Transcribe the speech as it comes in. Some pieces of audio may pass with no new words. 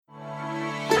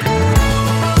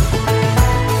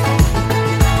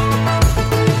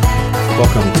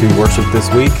Welcome to Worship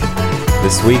This Week.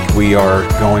 This week we are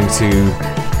going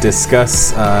to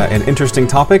discuss an interesting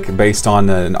topic based on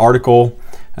an article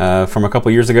from a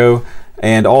couple years ago,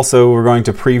 and also we're going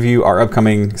to preview our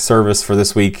upcoming service for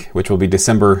this week, which will be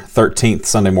December 13th,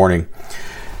 Sunday morning.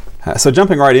 So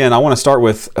jumping right in, I want to start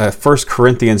with 1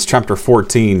 Corinthians chapter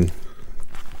 14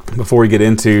 before we get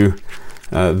into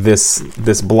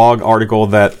this blog article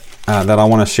that I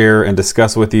want to share and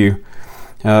discuss with you.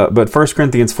 But 1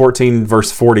 Corinthians 14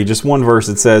 verse 40, just one verse,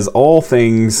 it says, all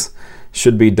things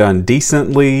should be done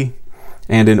decently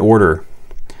and in order.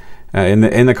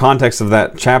 In the context of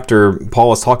that chapter,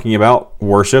 Paul is talking about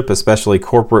worship, especially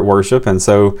corporate worship, and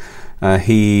so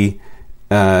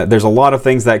there's a lot of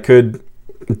things that could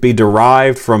be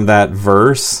derived from that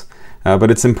verse, but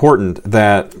it's important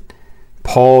that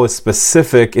Paul is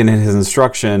specific in his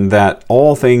instruction that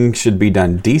all things should be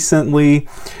done decently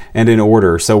and in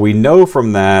order. So we know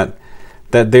from that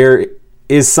there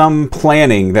is some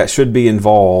planning that should be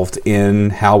involved in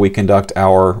how we conduct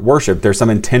our worship. There's some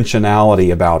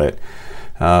intentionality about it.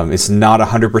 It's not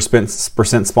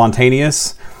 100%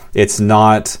 spontaneous. It's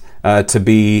not to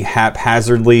be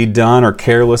haphazardly done or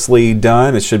carelessly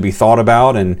done. It should be thought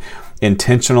about and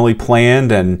intentionally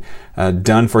planned and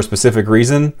done for a specific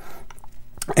reason.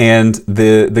 And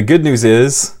the good news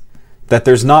is that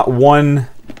there's not one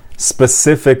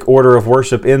specific order of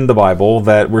worship in the Bible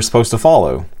that we're supposed to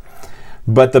follow.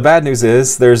 But the bad news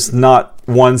is there's not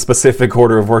one specific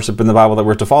order of worship in the Bible that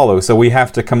we're to follow. So we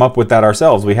have to come up with that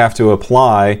ourselves. We have to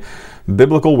apply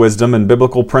biblical wisdom and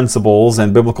biblical principles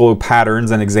and biblical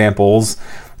patterns and examples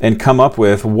and come up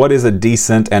with what is a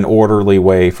decent and orderly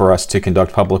way for us to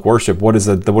conduct public worship. What is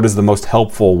the most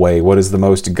helpful way? What is the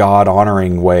most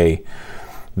God-honoring way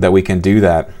that we can do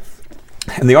that?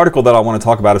 And the article that I want to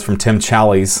talk about is from Tim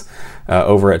Challies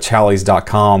over at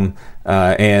challies.com,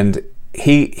 and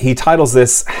he titles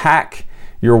this "Hack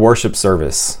Your Worship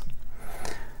Service."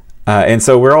 And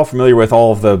so we're all familiar with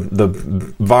all of the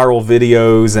viral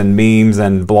videos and memes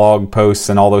and blog posts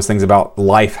and all those things about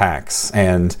life hacks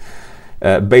and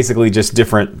basically just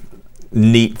different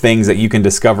neat things that you can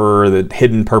discover, the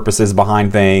hidden purposes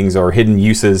behind things or hidden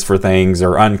uses for things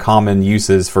or uncommon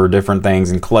uses for different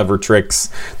things and clever tricks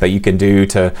that you can do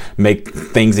to make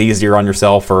things easier on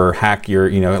yourself or hack your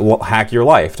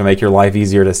life, to make your life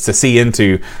easier to see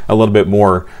into a little bit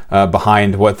more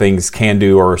behind what things can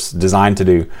do or designed to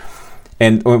do.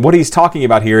 And what he's talking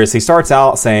about here is he starts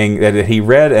out saying that he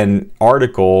read an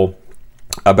article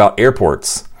about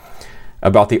airports,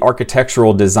 about the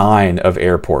architectural design of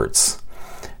airports.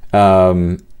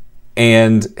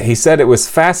 And he said it was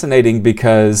fascinating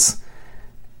because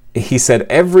he said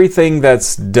everything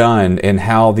that's done in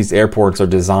how these airports are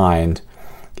designed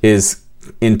is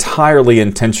entirely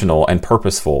intentional and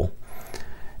purposeful.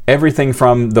 Everything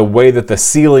from the way that the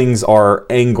ceilings are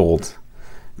angled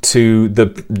to the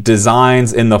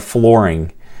designs in the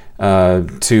flooring,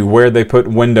 to where they put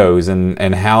windows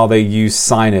and how they use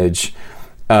signage.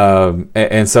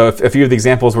 And so a few of the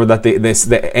examples were that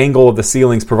the angle of the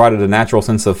ceilings provided a natural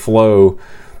sense of flow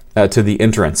to the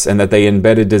entrance, and that they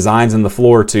embedded designs in the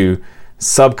floor to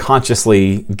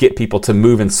subconsciously get people to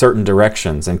move in certain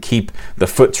directions and keep the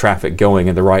foot traffic going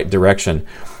in the right direction.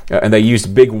 And they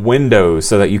used big windows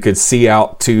so that you could see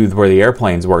out to where the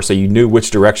airplanes were, so you knew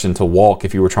which direction to walk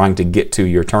if you were trying to get to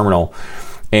your terminal.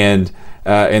 And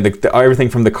everything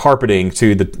from the carpeting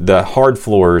to the hard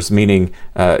floors, meaning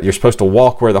you're supposed to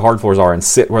walk where the hard floors are and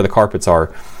sit where the carpets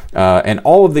are. And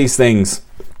all of these things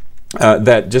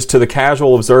that just to the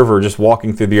casual observer just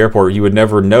walking through the airport, you would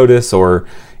never notice or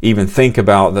even think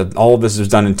about that all of this is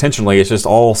done intentionally. It's just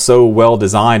all so well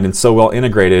designed and so well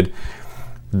integrated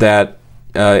that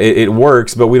it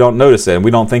works, but we don't notice it. And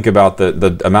we don't think about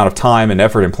the amount of time and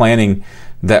effort and planning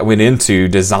that went into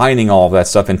designing all of that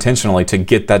stuff intentionally to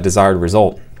get that desired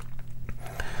result.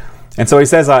 And so he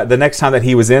says the next time that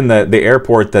he was in the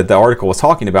airport that the article was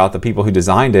talking about, the people who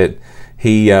designed it,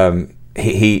 he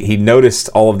noticed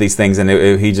all of these things, and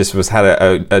he just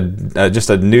had just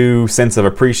a new sense of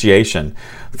appreciation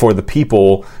for the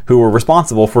people who were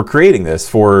responsible for creating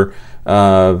this,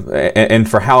 and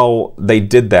for how they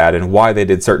did that and why they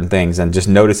did certain things, and just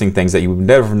noticing things that you would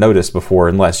never noticed before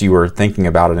unless you were thinking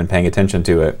about it and paying attention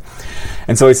to it.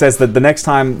 And so he says that the next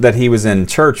time that he was in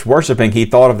church worshiping, he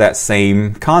thought of that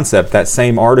same concept, that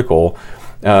same article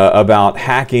about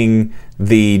hacking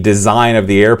the design of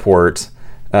the airport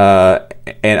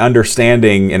and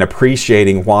understanding and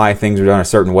appreciating why things are done a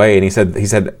certain way. And he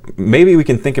said maybe we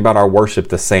can think about our worship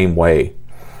the same way.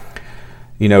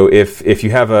 You know, if you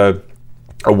have a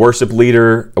a worship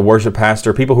leader, a worship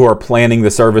pastor, people who are planning the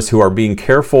service, who are being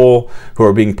careful, who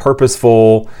are being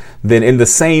purposeful, then in the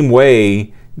same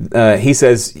way, he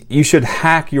says you should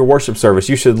hack your worship service.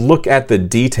 You should look at the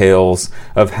details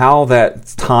of how that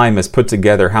time is put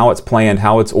together, how it's planned,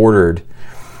 how it's ordered,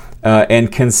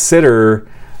 and consider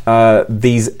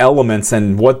these elements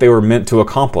and what they were meant to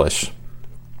accomplish.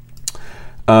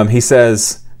 He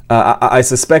says, I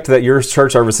suspect that your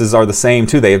church services are the same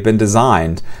too. They have been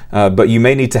designed, but you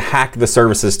may need to hack the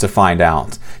services to find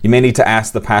out. You may need to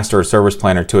ask the pastor or service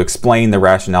planner to explain the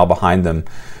rationale behind them.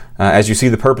 As you see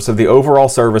the purpose of the overall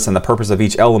service and the purpose of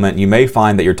each element, you may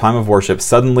find that your time of worship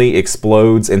suddenly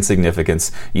explodes in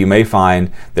significance. You may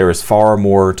find there is far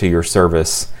more to your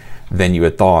service than you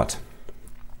had thought.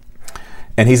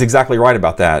 And he's exactly right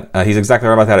about that. He's exactly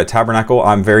right about that at Tabernacle.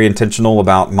 I'm very intentional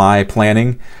about my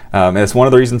planning. And it's one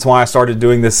of the reasons why I started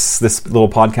doing this little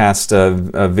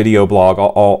podcast video blog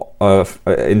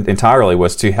entirely,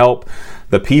 was to help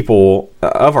the people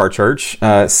of our church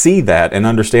see that and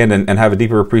understand and have a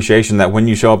deeper appreciation that when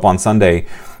you show up on Sunday,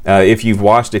 if you've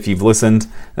watched, if you've listened,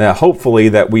 hopefully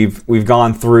that we've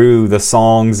gone through the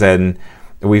songs and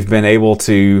we've been able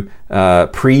to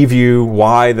preview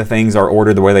why the things are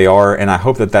ordered the way they are, and I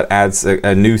hope that adds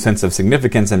a new sense of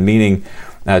significance and meaning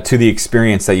to the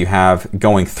experience that you have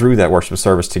going through that worship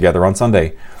service together on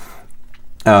Sunday.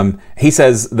 He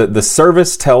says that the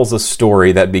service tells a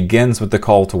story that begins with the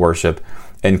call to worship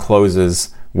and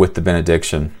closes with the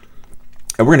benediction.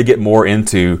 And we're going to get more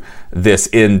into this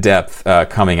in depth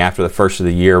coming after the first of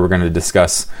the year. We're going to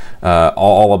discuss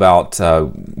all about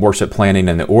worship planning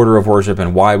and the order of worship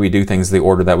and why we do things the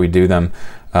order that we do them,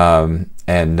 and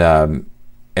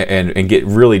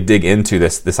really dig into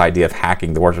this idea of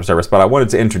hacking the worship service. But I wanted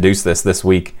to introduce this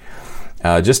week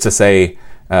just to say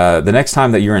the next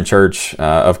time that you're in church,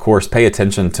 of course, pay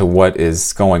attention to what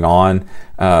is going on.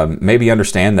 Maybe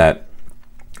understand that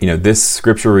this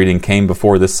scripture reading came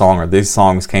before this song, or these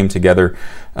songs came together,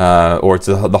 or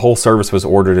the whole service was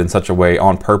ordered in such a way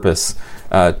on purpose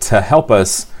to help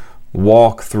us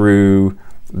walk through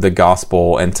the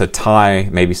gospel and to tie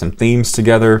maybe some themes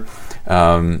together,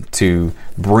 to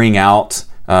bring out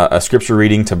a scripture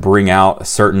reading, to bring out a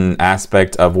certain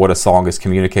aspect of what a song is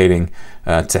communicating,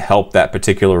 to help that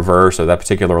particular verse or that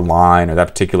particular line or that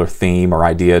particular theme or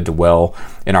idea dwell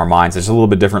in our minds just a little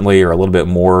bit differently or a little bit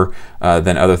more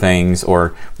than other things,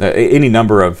 or any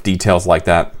number of details like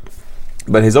that.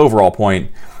 But his overall point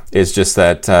is just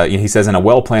that he says in a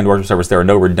well-planned worship service there are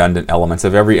no redundant elements.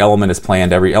 If every element is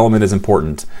planned, every element is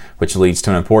important, which leads to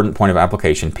an important point of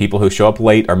application. People who show up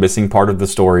late are missing part of the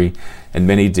story, and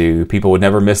many do. People would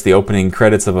never miss the opening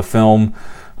credits of a film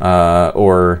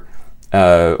or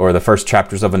the first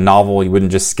chapters of a novel. You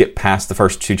wouldn't just skip past the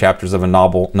first 2 chapters of a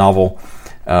novel.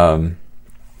 And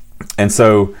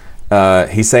so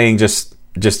he's saying just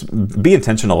be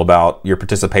intentional about your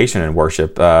participation in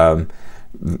worship,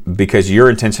 because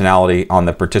your intentionality on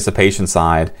the participation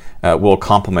side will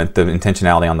complement the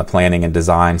intentionality on the planning and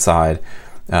design side,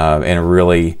 and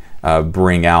really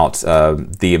bring out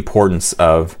the importance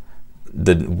of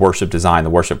the worship design, the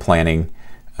worship planning.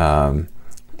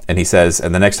 And he says,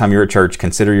 and the next time you're at church,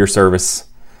 consider your service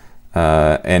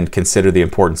and consider the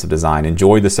importance of design.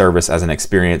 Enjoy the service as an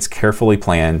experience carefully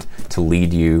planned to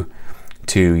lead you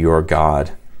to your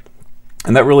God.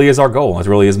 And that really is our goal. It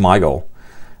really is my goal.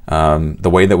 The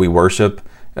way that we worship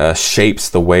shapes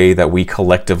the way that we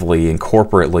collectively and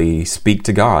corporately speak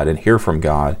to God and hear from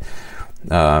God.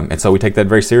 And so we take that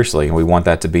very seriously, and we want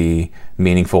that to be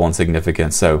meaningful and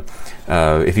significant. So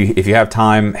if you have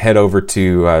time, head over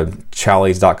to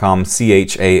challies.com,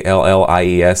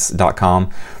 CHALLIES.com.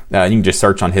 You can just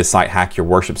search on his site, Hack Your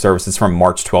Worship Service. It's from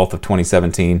March 12th of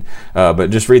 2017. But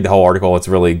just read the whole article. It's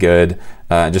really good.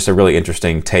 Just a really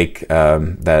interesting take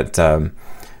on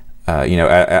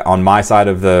my side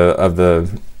of the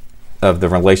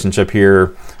relationship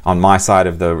here, on my side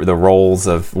of the roles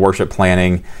of worship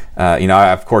planning.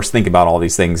 I of course think about all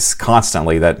these things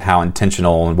constantly, that how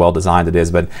intentional and well designed it is.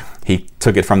 But he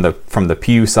took it from the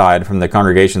pew side, from the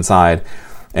congregation side,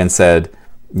 and said,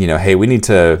 hey, we need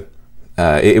to.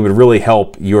 It would really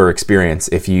help your experience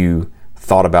if you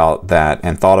thought about that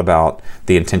and thought about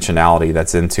the intentionality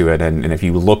that's into it, and if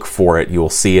you look for it, you will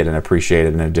see it and appreciate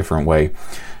it in a different way.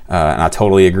 And I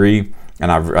totally agree,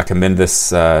 and I commend this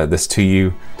to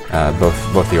you,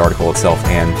 both the article itself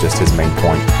and just his main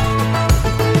point.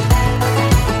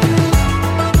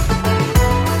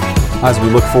 As we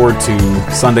look forward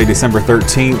to Sunday, December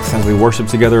 13th, as we worship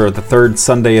together at the third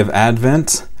Sunday of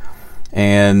Advent,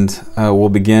 and we'll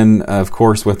begin, of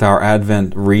course, with our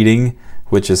Advent reading,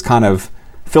 which is kind of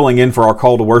filling in for our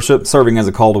call to worship, serving as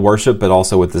a call to worship, but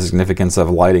also with the significance of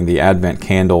lighting the Advent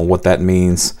candle, what that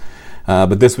means.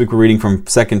 But this week we're reading from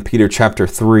 2 Peter chapter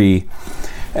 3.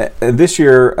 This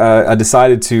year I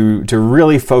decided to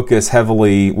really focus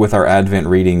heavily with our Advent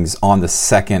readings on the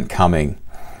second coming.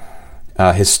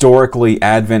 Historically,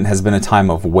 Advent has been a time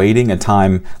of waiting, a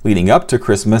time leading up to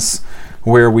Christmas,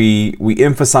 where we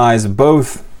emphasize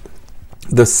both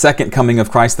the second coming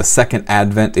of Christ, the second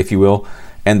Advent, if you will,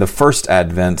 and the first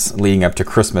Advent leading up to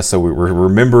Christmas. So we're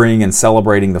remembering and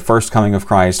celebrating the first coming of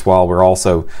Christ while we're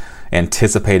also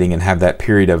anticipating and have that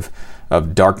period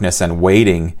of darkness and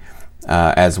waiting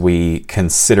as we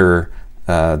consider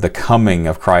the coming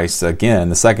of Christ again,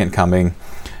 the second coming.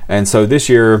 And so this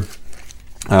year,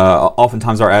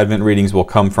 oftentimes our Advent readings will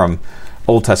come from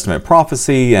Old Testament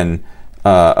prophecy and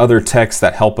other texts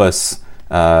that help us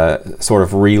sort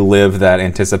of relive that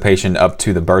anticipation up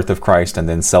to the birth of Christ and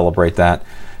then celebrate that.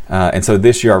 And so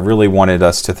this year I really wanted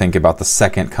us to think about the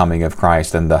second coming of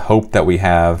Christ and the hope that we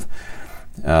have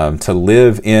to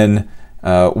live in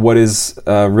what is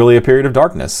really a period of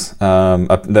darkness.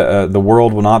 The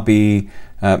world will not be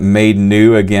made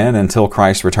new again until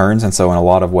Christ returns. And so in a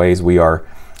lot of ways we are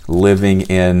living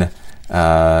in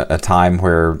a time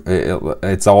where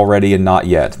it's already and not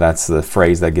yet. That's the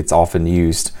phrase that gets often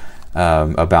used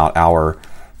about our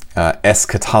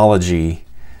eschatology,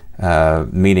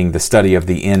 meaning the study of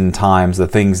the end times, the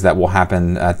things that will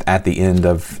happen at the end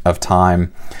of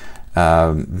time.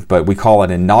 But we call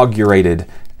it inaugurated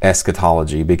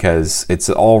eschatology because it's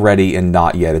already and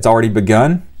not yet. It's already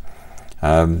begun.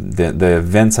 The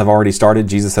events have already started.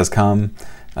 Jesus has come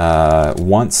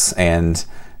once, and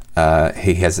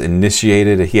he has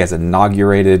inaugurated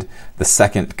the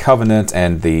second covenant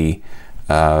and the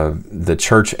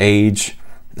church age,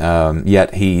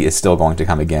 yet he is still going to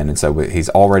come again. And so he's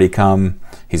already come,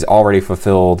 he's already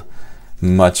fulfilled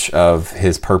much of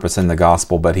his purpose in the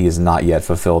gospel, but he has not yet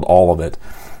fulfilled all of it.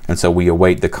 And so we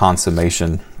await the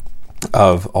consummation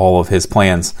of all of his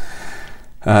plans.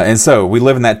 And so we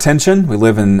live in that tension. We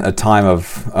live in a time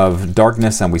of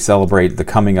darkness, and we celebrate the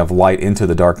coming of light into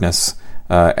the darkness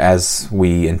as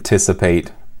we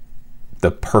anticipate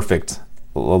the perfect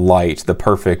light, the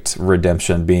perfect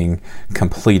redemption being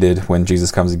completed when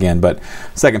Jesus comes again. But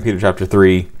 2 Peter chapter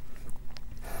 3,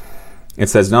 it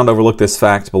says, "Do not overlook this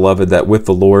fact, beloved, that with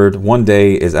the Lord 1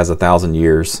 day is as 1,000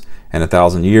 years, and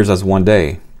 1,000 years as 1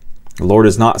 day. The Lord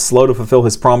is not slow to fulfill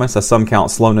his promise, as some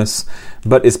count slowness,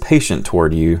 but is patient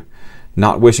toward you,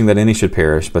 not wishing that any should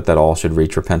perish, but that all should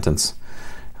reach repentance."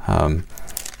 And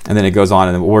then it goes on,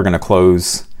 and we're going to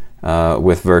close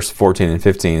with verse 14 and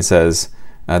 15. It says,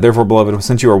 "Therefore, beloved,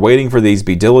 since you are waiting for these,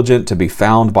 be diligent to be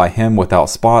found by him without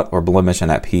spot or blemish and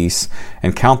at peace,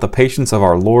 and count the patience of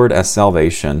our Lord as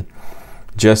salvation,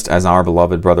 just as our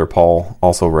beloved brother Paul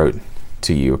also wrote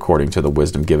to you according to the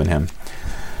wisdom given him."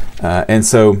 And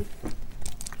so,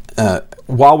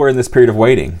 while we're in this period of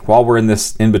waiting, while we're in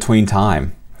this in-between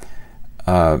time,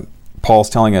 Paul's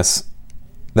telling us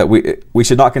that we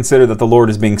should not consider that the Lord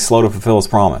is being slow to fulfill his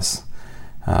promise.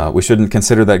 We shouldn't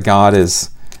consider that God is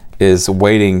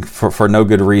waiting for no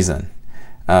good reason.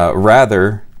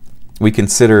 Rather, we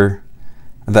consider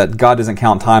that God doesn't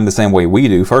count time the same way we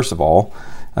do, first of all,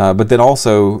 but then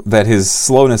also that his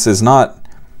slowness is not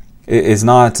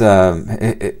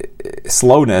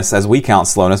slowness as we count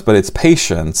slowness, but it's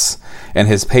patience, and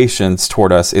his patience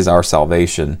toward us is our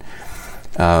salvation.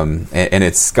 And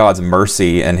it's God's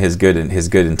mercy and his good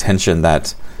intention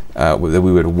that we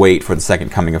would wait for the second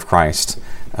coming of Christ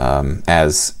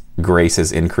as grace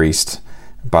is increased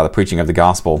by the preaching of the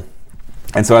gospel.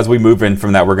 And so as we move in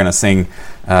from that, we're going to sing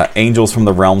Angels from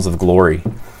the Realms of Glory.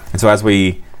 And so as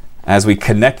we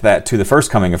connect that to the first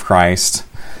coming of Christ,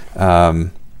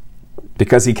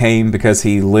 because he came, because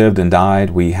he lived and died,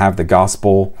 we have the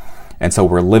gospel. And so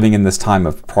we're living in this time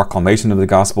of proclamation of the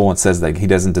gospel. It says that he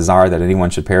doesn't desire that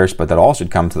anyone should perish, but that all should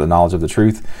come to the knowledge of the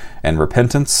truth and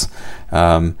repentance.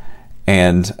 So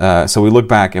we look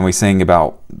back and we sing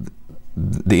about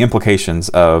the implications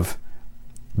of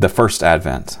the first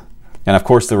Advent. And of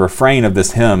course, the refrain of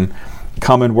this hymn,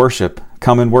 come and worship,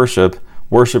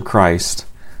 worship Christ,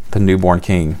 the newborn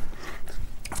King.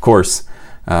 Of course,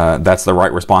 that's the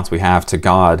right response we have to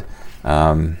God.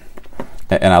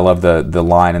 And I love the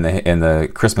line in the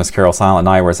Christmas carol Silent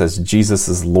Night where it says, "Jesus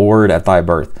is Lord at thy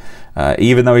birth."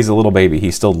 Even though he's a little baby,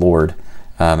 he's still Lord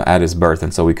at his birth.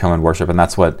 And so we come and worship. And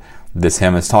that's what this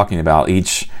hymn is talking about.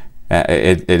 It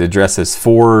addresses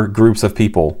 4 groups of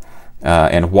people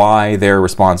and why their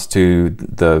response to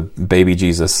the baby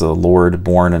Jesus, the Lord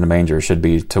born in a manger, should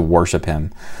be to worship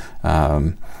him.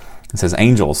 It says,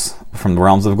 "Angels from the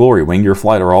realms of glory, wing your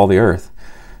flight o'er all the earth."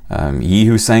 Ye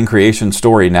who sang creation's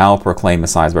story now proclaim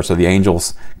Messiah's birth. So the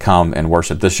angels come and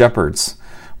worship. The shepherds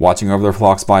watching over their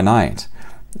flocks by night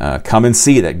come and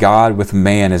see that God with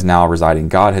man is now residing.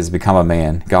 God has become a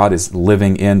man. God is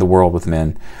living in the world with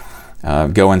men.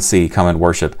 Go and see, come and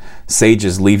worship.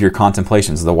 Sages, leave your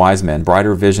contemplations. The wise men,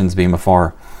 brighter visions beam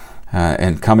afar.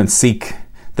 And come and seek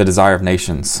the desire of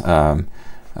nations.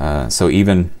 So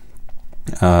even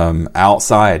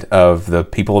outside of the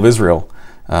people of Israel,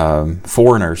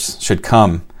 foreigners should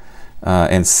come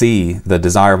and see the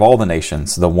desire of all the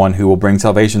nations, the one who will bring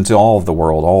salvation to all of the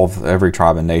world, every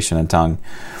tribe and nation and tongue.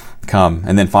 Come.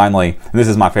 And then finally, and this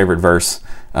is my favorite verse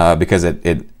because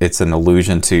it's an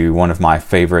allusion to one of my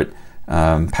favorite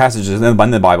passages in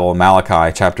the Bible,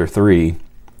 Malachi chapter 3.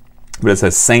 But it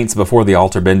says, saints before the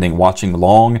altar bending, watching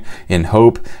long in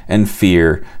hope and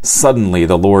fear. Suddenly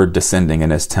the Lord descending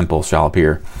in his temple shall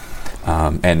appear.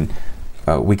 And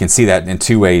we can see that in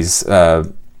two ways.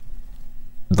 The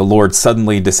Lord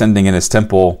suddenly descending in his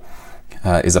temple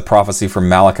is a prophecy from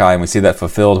Malachi, and we see that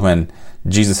fulfilled when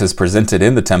Jesus is presented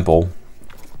in the temple.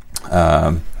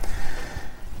 And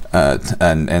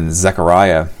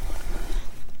Zechariah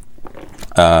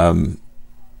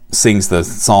sings the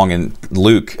song in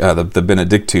Luke, the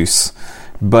Benedictus,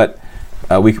 but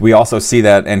we also see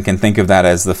that and can think of that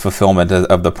as the fulfillment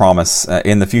of the promise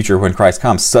in the future when Christ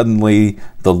comes. Suddenly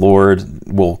the Lord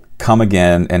will come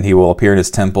again, and he will appear in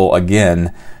his temple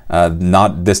again,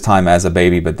 not this time as a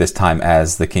baby, but this time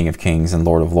as the King of Kings and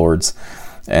Lord of Lords.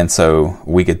 And so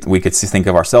we could think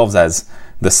of ourselves as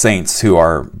the saints who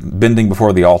are bending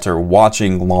before the altar,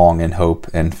 watching long in hope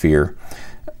and fear.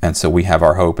 And so we have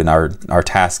our hope, and our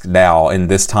task now in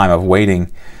this time of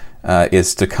waiting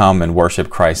is to come and worship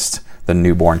Christ, the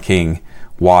newborn King,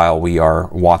 while we are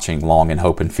watching long in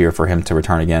hope and fear for him to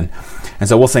return again. And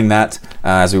so we'll sing that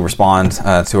as we respond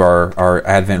to our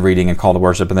Advent reading and call to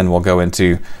worship, and then we'll go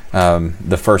into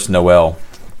the first Noel.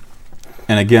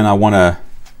 And again, I want to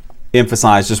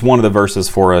emphasize just one of the verses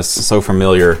for us, so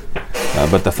familiar,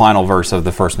 but the final verse of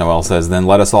the first Noel says, then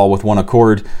let us all with one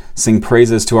accord sing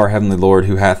praises to our heavenly Lord,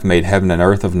 who hath made heaven and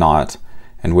earth of naught,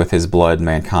 and with his blood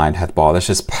mankind hath bought. That's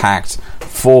just packed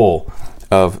full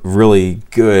of really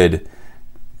good,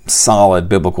 solid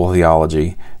biblical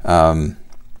theology. Let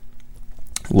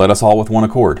us all with one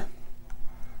accord.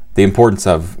 The importance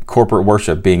of corporate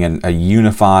worship being a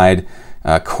unified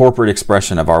corporate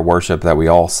expression of our worship, that we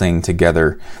all sing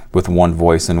together with one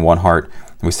voice and one heart.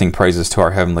 We sing praises to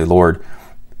our heavenly Lord,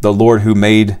 the Lord who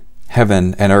made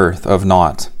heaven and earth of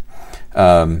naught.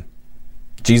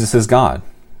 Jesus is God.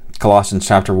 Colossians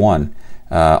chapter 1.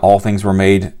 All things were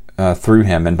made through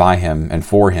him and by him and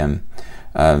for him.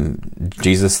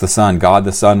 Jesus the Son, God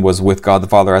the Son was with God the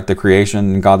Father at the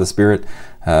creation, and God the Spirit,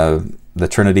 the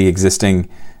Trinity existing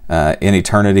in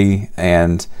eternity,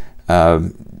 and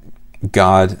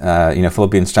God,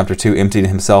 Philippians chapter 2, emptied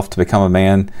himself to become a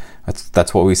man.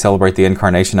 That's what we celebrate the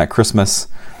incarnation at Christmas.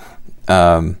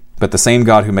 But the same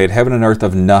God who made heaven and earth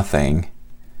of nothing,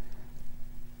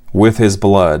 with his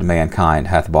blood mankind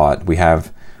hath bought. We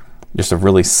have just a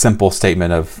really simple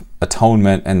statement of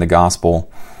atonement and the gospel.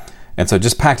 And so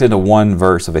just packed into one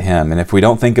verse of a hymn. And if we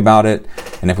don't think about it,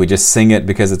 and if we just sing it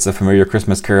because it's a familiar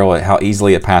Christmas carol, how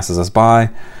easily it passes us by.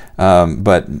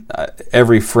 But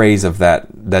every phrase of that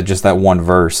one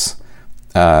verse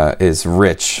is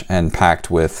rich and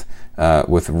packed with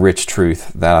rich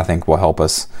truth that I think will help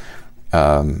us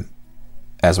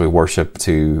as we worship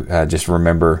to just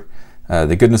remember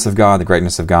the goodness of God, the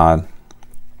greatness of God,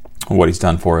 what he's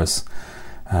done for us.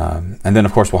 And then,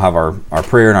 of course, we'll have our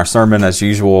prayer and our sermon as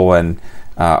usual, and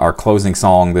our closing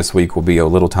song this week will be O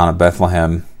Little Town of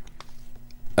Bethlehem.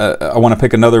 I want to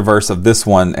pick another verse of this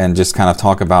one and just kind of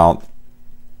talk about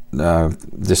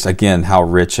just again how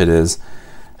rich it is.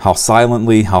 How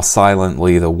silently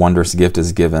the wondrous gift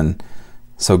is given.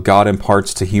 So God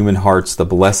imparts to human hearts the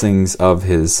blessings of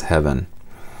his heaven.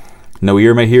 No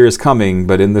ear may hear his coming,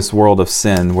 but in this world of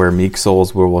sin, where meek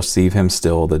souls will receive him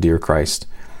still, the dear Christ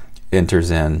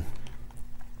enters in.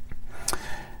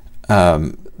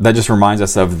 That just reminds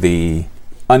us of the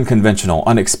unconventional,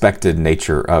 unexpected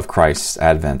nature of Christ's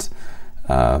advent.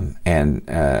 And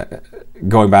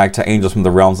going back to angels from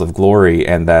the realms of glory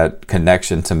and that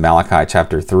connection to Malachi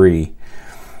chapter 3,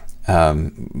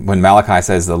 when Malachi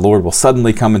says the Lord will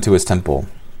suddenly come into his temple,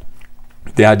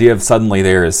 the idea of suddenly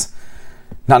there is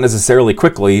not necessarily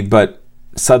quickly, but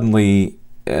suddenly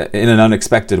in an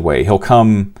unexpected way. He'll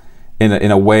come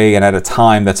in a way and at a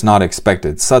time that's not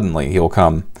expected. Suddenly he'll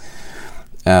come.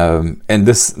 And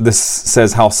this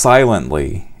says how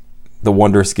silently the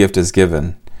wondrous gift is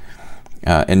given.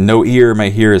 And no ear may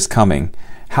hear his coming.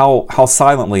 how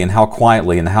silently and how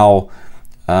quietly and how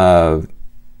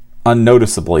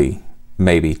unnoticeably,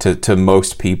 maybe, to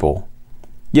most people.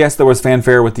 Yes, there was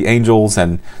fanfare with the angels,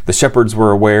 and the shepherds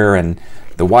were aware, and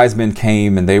the wise men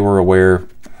came, and they were aware.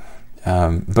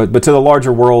 But to the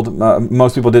larger world,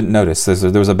 most people didn't notice.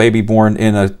 There was a baby born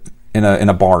in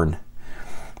a barn.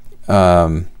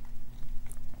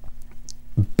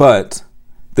 But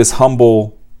this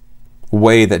humble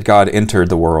way that God entered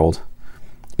the world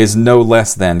is no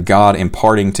less than God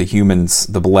imparting to humans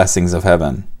the blessings of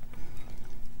heaven.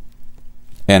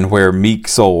 And where meek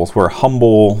souls, where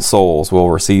humble souls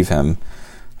will receive him,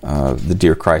 the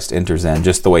dear Christ enters in.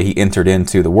 Just the way he entered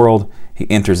into the world, he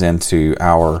enters into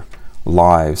our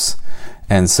lives.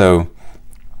 And so,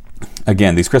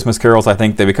 again, these Christmas carols, I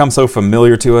think they become so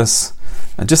familiar to us,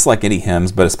 just like any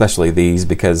hymns, but especially these,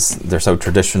 because they're so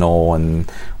traditional and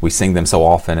we sing them so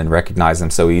often and recognize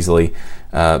them so easily.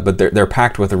 But they're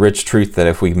packed with a rich truth that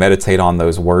if we meditate on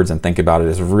those words and think about it,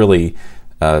 is really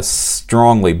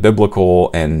strongly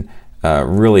biblical, and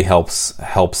really helps,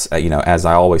 as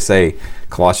I always say,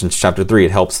 Colossians chapter 3,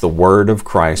 it helps the word of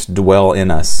Christ dwell in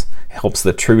us, helps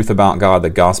the truth about God, the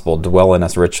gospel, dwell in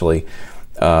us richly.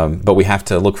 But we have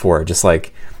to look for it, just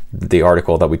like the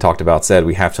article that we talked about said.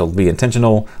 We have to be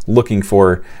intentional, looking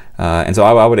for, and so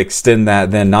I would extend that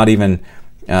then, not even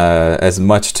as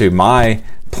much to my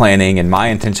planning and my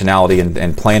intentionality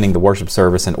and planning the worship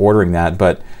service and ordering that,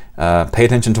 but pay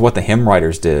attention to what the hymn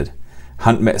writers did,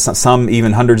 some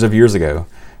even hundreds of years ago,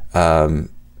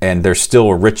 and there's still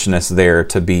a richness there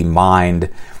to be mined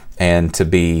and to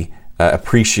be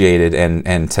appreciated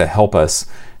and to help us.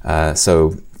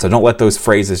 So don't let those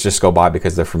phrases just go by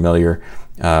because they're familiar.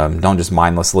 Don't just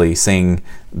mindlessly sing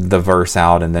the verse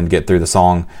out and then get through the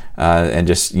song and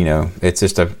just, it's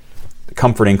just a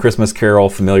comforting Christmas carol,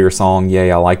 familiar song.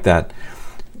 Yay, I like that.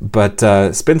 But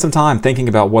spend some time thinking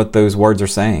about what those words are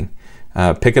saying.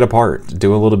 Pick it apart.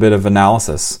 Do a little bit of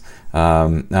analysis.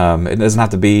 It doesn't have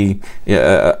to be, you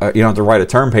don't have to write a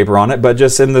term paper on it, but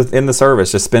just in the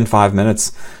service, just spend 5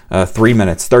 minutes, 3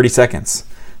 minutes, 30 seconds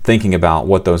thinking about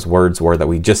what those words were that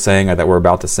we just sang or that we're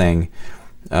about to sing,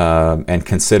 and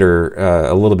consider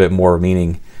a little bit more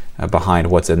meaning behind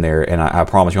what's in there. And I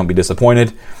promise you won't be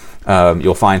disappointed.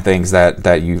 You'll find things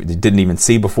that you didn't even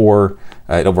see before.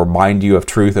 It'll remind you of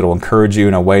truth. It'll encourage you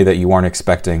in a way that you weren't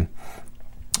expecting.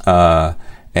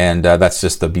 And that's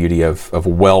just the beauty of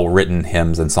well-written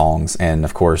hymns and songs. And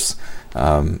of course,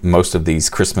 most of these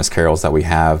Christmas carols that we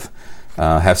have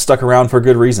stuck around for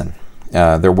good reason.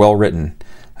 They're well-written,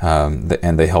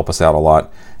 and they help us out a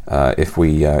lot if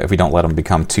we don't let them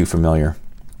become too familiar,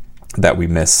 that we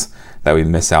miss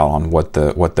out on what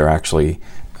they're actually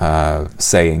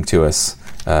saying to us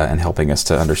and helping us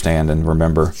to understand and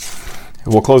remember.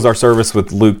 We'll close our service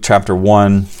with Luke chapter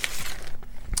 1.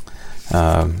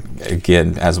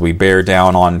 Again, as we bear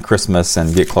down on Christmas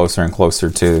and get closer and closer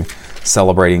to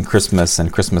celebrating Christmas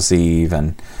and Christmas Eve,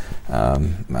 and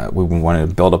we want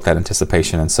to build up that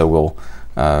anticipation, and so we'll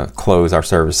close our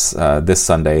service this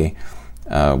Sunday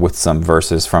with some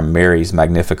verses from Mary's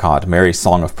Magnificat, Mary's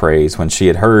Song of Praise. When she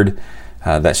had heard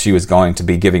that she was going to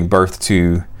be giving birth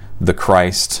to the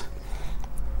Christ,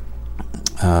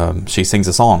 she sings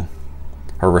a song.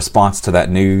 Her response to that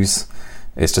news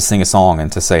is to sing a song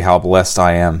and to say, "How blessed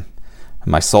I am.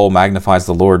 My soul magnifies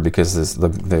the Lord, because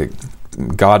the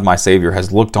God, my Savior,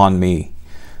 has looked on me,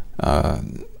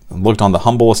 looked on the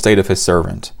humble estate of his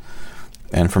servant.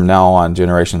 And from now on,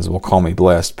 generations will call me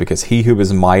blessed, because he who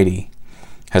is mighty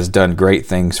has done great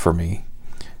things for me,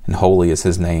 and holy is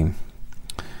his name.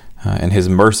 And his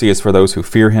mercy is for those who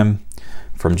fear him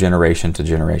from generation to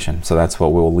generation." So that's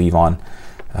what we'll leave on.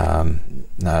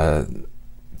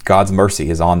 God's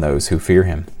mercy is on those who fear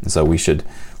him. And so we should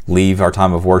leave our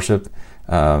time of worship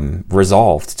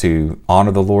resolved to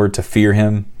honor the Lord, to fear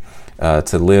him,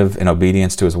 to live in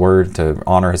obedience to his word, to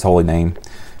honor his holy name,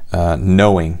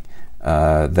 knowing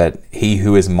that he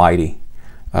who is mighty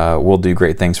will do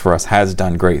great things for us, has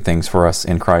done great things for us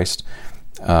in Christ,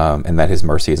 and that his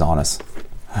mercy is on us.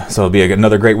 So it'll be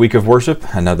another great week of worship,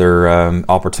 another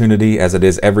opportunity, as it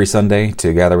is every Sunday,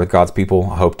 to gather with God's people.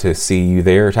 I hope to see you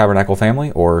there, Tabernacle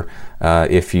family, or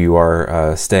if you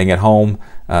are staying at home,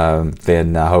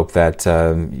 then I hope that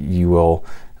you will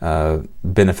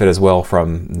benefit as well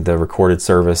from the recorded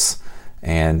service.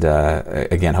 And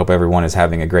again, hope everyone is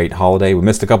having a great holiday. We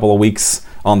missed a couple of weeks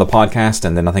on the podcast,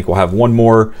 and then I think we'll have one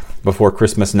more before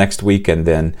Christmas next week, and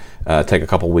then take a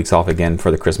couple of weeks off again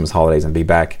for the Christmas holidays and be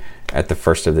back at the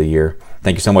first of the year.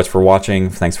 Thank you so much for watching.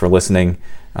 Thanks for listening.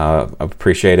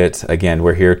 Appreciate it. Again,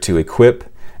 we're here to equip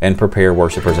and prepare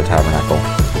worshipers at Tabernacle.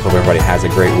 Hope everybody has a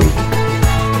great week.